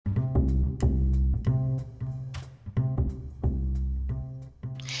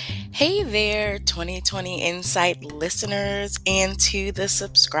Hey there, 2020 Insight listeners, and to the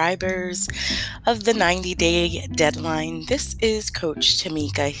subscribers of the 90-day deadline. This is Coach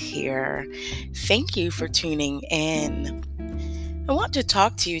Tamika here. Thank you for tuning in. I want to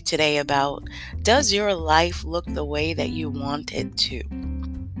talk to you today about, does your life look the way that you want it to?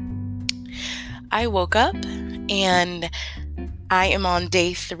 I woke up and I am on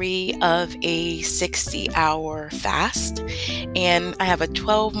day 3 of a 60-hour fast, and I have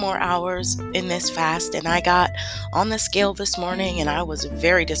 12 more hours in this fast, and I got on the scale this morning and I was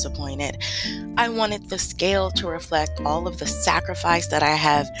very disappointed. I wanted the scale to reflect all of the sacrifice that I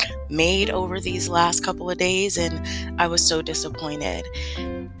have made over these last couple of days, and I was so disappointed.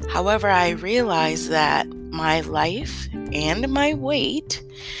 However, I realized that my life and my weight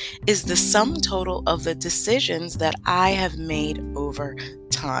is the sum total of the decisions that I have made over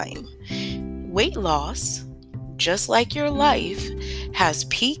time. Weight loss, just like your life, has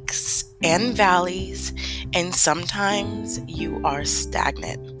peaks and valleys, and sometimes you are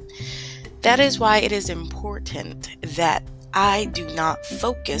stagnant. That is why it is important that I do not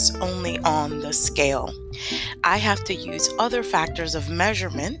focus only on the scale. I have to use other factors of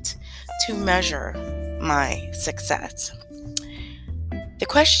measurement to measure my success. The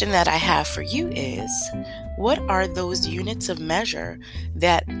question that I have for you is, what are those units of measure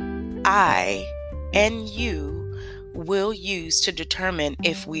that I and you will use to determine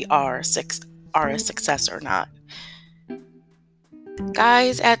if we are a success or not?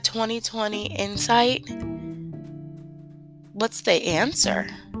 Guys, at 2020 Insight, what's the answer?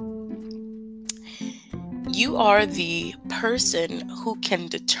 You are the person who can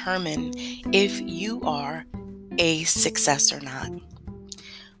determine if you are a success or not.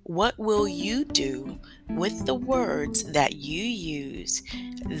 What will you do with the words that you use,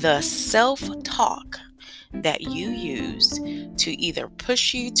 the self-talk that you use to either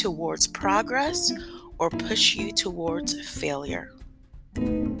push you towards progress or push you towards failure?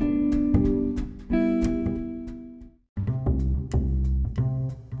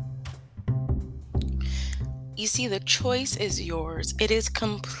 You see, the choice is yours. It is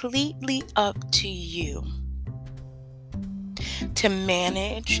completely up to you to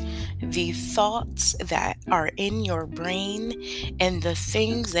manage the thoughts that are in your brain and the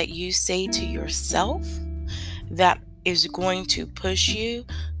things that you say to yourself that is going to push you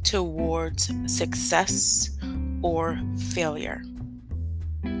towards success or failure.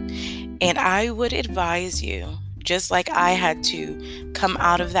 And I would advise you, just like I had to come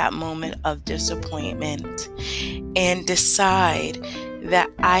out of that moment of disappointment and decide that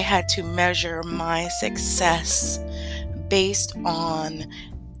I had to measure my success based on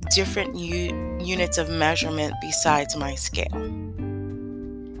different units of measurement besides my scale.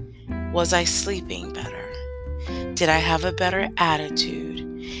 Was I sleeping better? Did I have a better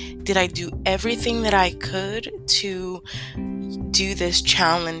attitude? Did I do everything that I could to do this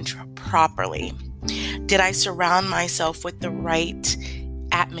challenge properly? Did I surround myself with the right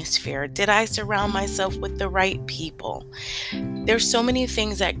atmosphere? Did I surround myself with the right people? There's so many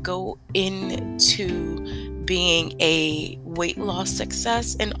things that go into being a weight loss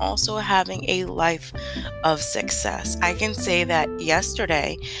success and also having a life of success. I can say that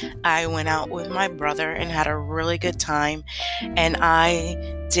yesterday I went out with my brother and had a really good time, and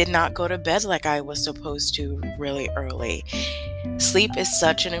I did not go to bed like I was supposed to really early. Sleep is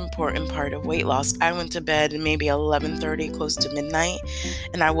such an important part of weight loss. I went to bed maybe 11:30, close to midnight,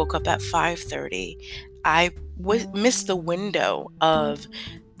 and I woke up at 5:30. I missed the window of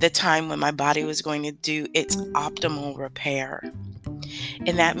the time when my body was going to do its optimal repair.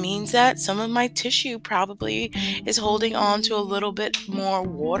 And that means that some of my tissue probably is holding on to a little bit more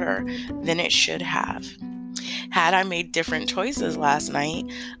water than it should have. Had I made different choices last night,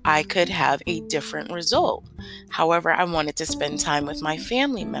 I could have a different result. However, I wanted to spend time with my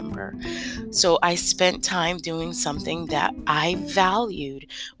family member. So I spent time doing something that I valued,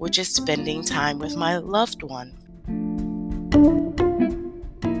 which is spending time with my loved one.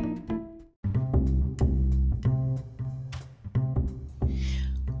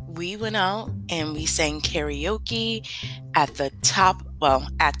 We went out and we sang karaoke at the top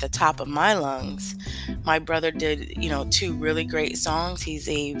of my lungs. My brother did, 2 really great songs. He's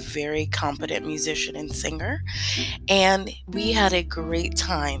a very competent musician and singer, and we had a great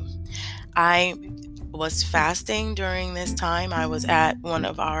time. I was fasting during this time. I was at one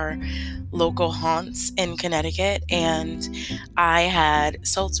of our local haunts in Connecticut, and I had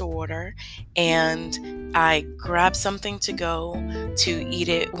seltzer water, and I grabbed something to go to eat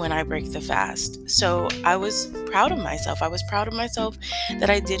it when I break the fast. So I was proud of myself. I was proud of myself that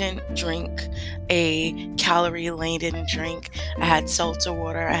I didn't drink a calorie-laden drink. I had seltzer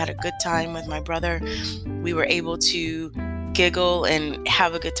water. I had a good time with my brother. We were able to giggle and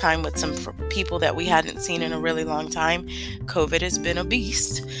have a good time with some people that we hadn't seen in a really long time. COVID has been a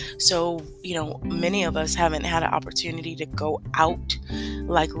beast. So, many of us haven't had an opportunity to go out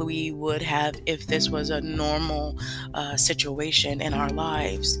like we would have if this was a normal situation in our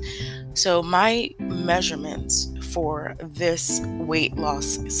lives. So my measurements for this weight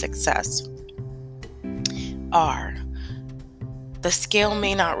loss success are: the scale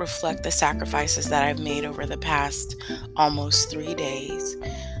may not reflect the sacrifices that I've made over the past almost 3 days,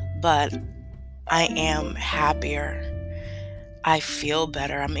 but I am happier. I feel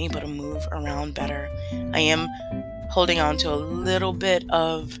better. I'm able to move around better. I am holding on to a little bit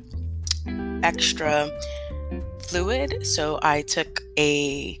of extra fluid, so I took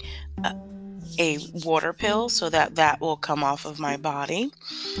a water pill so that will come off of my body,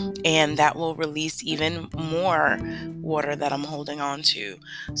 and that will release even more water that I'm holding on to.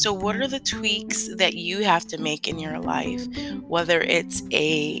 So what are the tweaks that you have to make in your life, whether it's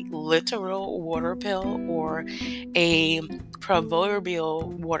a literal water pill or a proverbial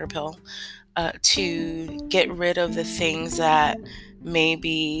water pill, to get rid of the things that may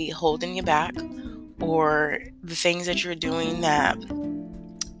be holding you back, or the things that you're doing that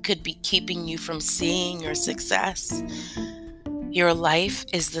could be keeping you from seeing your success. Your life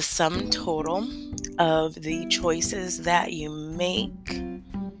is the sum total of the choices that you make.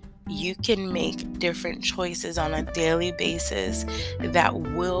 You can make different choices on a daily basis that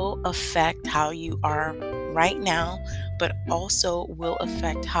will affect how you are right now, but also will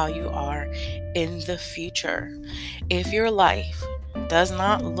affect how you are in the future. If your life does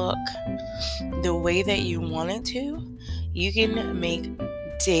not look the way that you want it to, you can make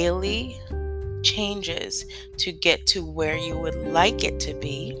daily changes to get to where you would like it to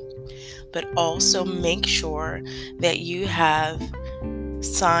be, but also make sure that you have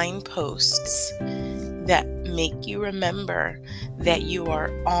signposts that make you remember that you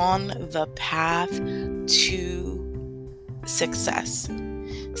are on the path to success.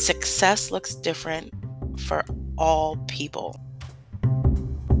 Success looks different for all people.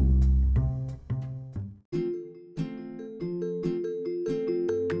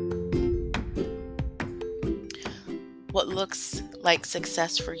 What looks like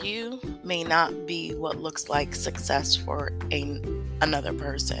success for you may not be what looks like success for another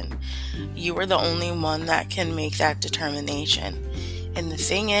person. You are the only one that can make that determination. And the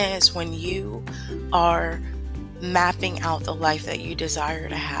thing is, when you are mapping out the life that you desire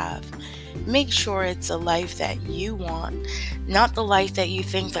to have, make sure it's a life that you want, not the life that you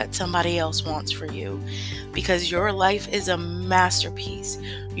think that somebody else wants for you. Because your life is a masterpiece.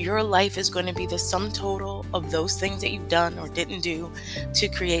 Your life is going to be the sum total of those things that you've done or didn't do to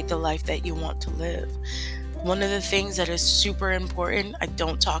create the life that you want to live. One of the things that is super important, I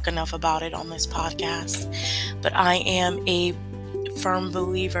don't talk enough about it on this podcast, but I am a firm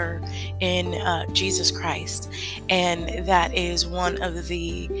believer in Jesus Christ. And that is one of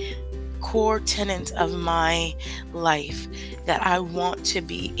the core tenets of my life, that I want to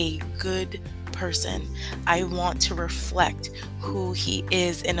be a good person. I want to reflect who He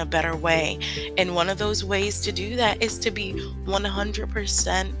is in a better way. And one of those ways to do that is to be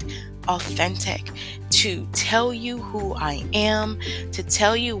 100% authentic, to tell you who I am, to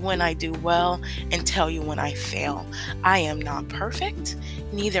tell you when I do well and tell you when I fail. I am not perfect,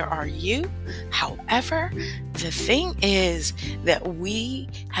 neither are you. However, the thing is that we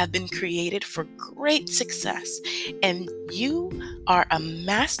have been created for great success, and you are a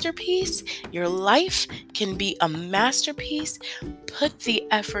masterpiece. Your life can be a masterpiece. Put the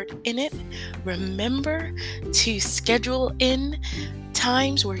effort in it. Remember to schedule in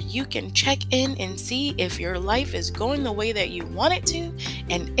times where you can check in and see if your life is going the way that you want it to,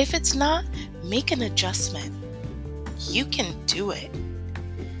 and if it's not, make an adjustment. You can do it.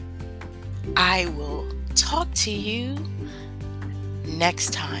 I will talk to you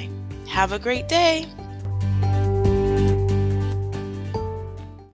next time. Have a great day.